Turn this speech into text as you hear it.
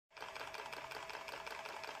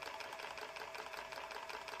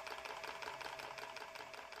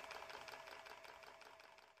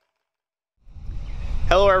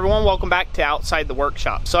Hello everyone, welcome back to Outside the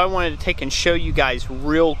Workshop. So I wanted to take and show you guys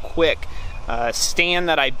real quick a stand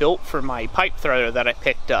that I built for my pipe threader that I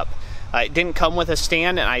picked up. It didn't come with a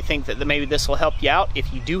stand, and I think that maybe this will help you out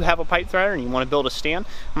if you do have a pipe threader and you want to build a stand.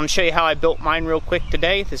 I'm going to show you how I built mine real quick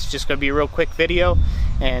today. This is just going to be a real quick video,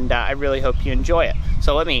 and I really hope you enjoy it.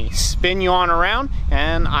 So let me spin you on around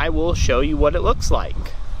and I will show you what it looks like.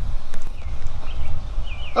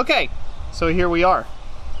 Okay, so here we are.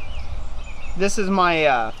 This is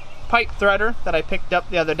my pipe threader that I picked up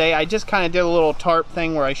the other day. I just kind of did a little tarp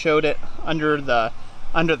thing where I showed it under the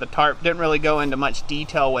tarp. Didn't really go into much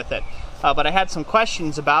detail with it, but I had some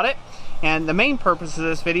questions about it, and the main purpose of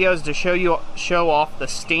this video is to show off the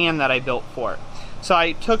stand that I built for it. So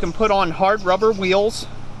I took and put on hard rubber wheels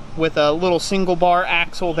with a little single bar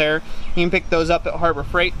axle there. You can pick those up at Harbor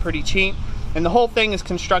Freight pretty cheap, and the whole thing is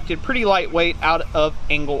constructed pretty lightweight out of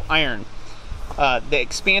angle iron. The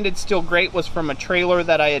expanded steel grate was from a trailer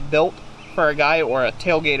that I had built for a guy, or a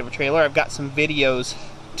tailgate of a trailer. I've got some videos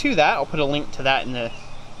to that. I'll put a link to that in the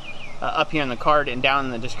up here in the card and down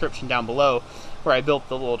in the description down below, where I built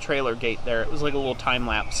the little trailer gate there. It was like a little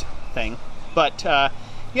time-lapse thing. But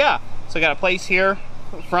yeah, so I got a place here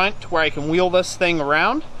up front where I can wheel this thing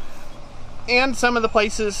around. And some of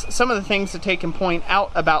the things to take and point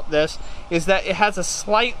out about this is that it has a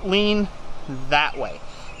slight lean that way.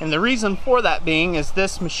 And the reason for that being is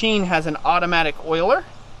this machine has an automatic oiler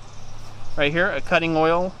right here, a cutting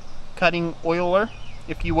oiler,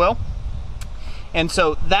 if you will. And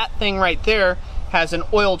so that thing right there has an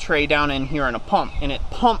oil tray down in here and a pump, and it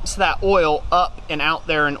pumps that oil up and out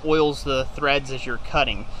there and oils the threads as you're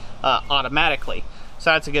cutting automatically. So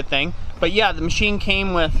that's a good thing. But yeah, the machine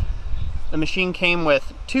came with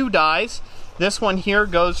two dies. This one here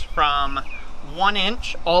goes from 1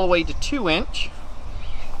 inch all the way to 2 inch.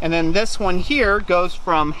 And then this one here goes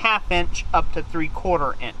from 1/2 inch up to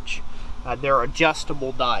 3/4 inch. They're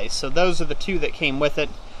adjustable dies. So those are the two that came with it.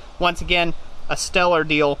 Once again, a stellar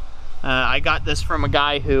deal. I got this from a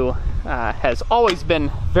guy who has always been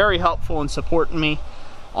very helpful in supporting me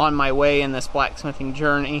on my way in this blacksmithing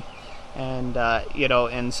journey. And you know,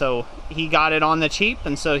 and so he got it on the cheap,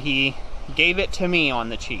 and so he gave it to me on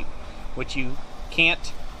the cheap, which you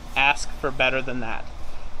can't ask for better than that.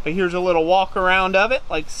 But here's a little walk around of it,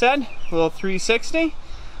 like I said, a little 360.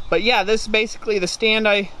 But yeah, this is basically the stand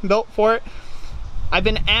I built for it. I've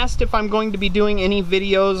been asked if I'm going to be doing any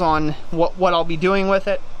videos on what I'll be doing with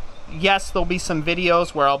it. Yes, there'll be some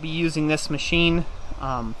videos where I'll be using this machine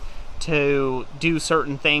to do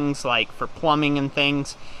certain things, like for plumbing and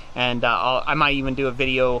things. And I might even do a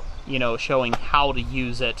video, you know, showing how to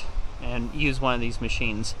use it and use one of these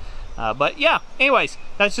machines. But yeah, anyways,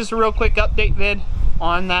 that's just a real quick update vid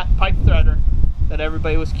on that pipe threader that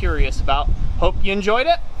everybody was curious about. Hope you enjoyed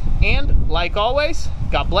it, and like always,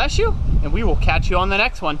 God bless you, and we will catch you on the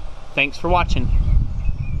next one. Thanks for watching.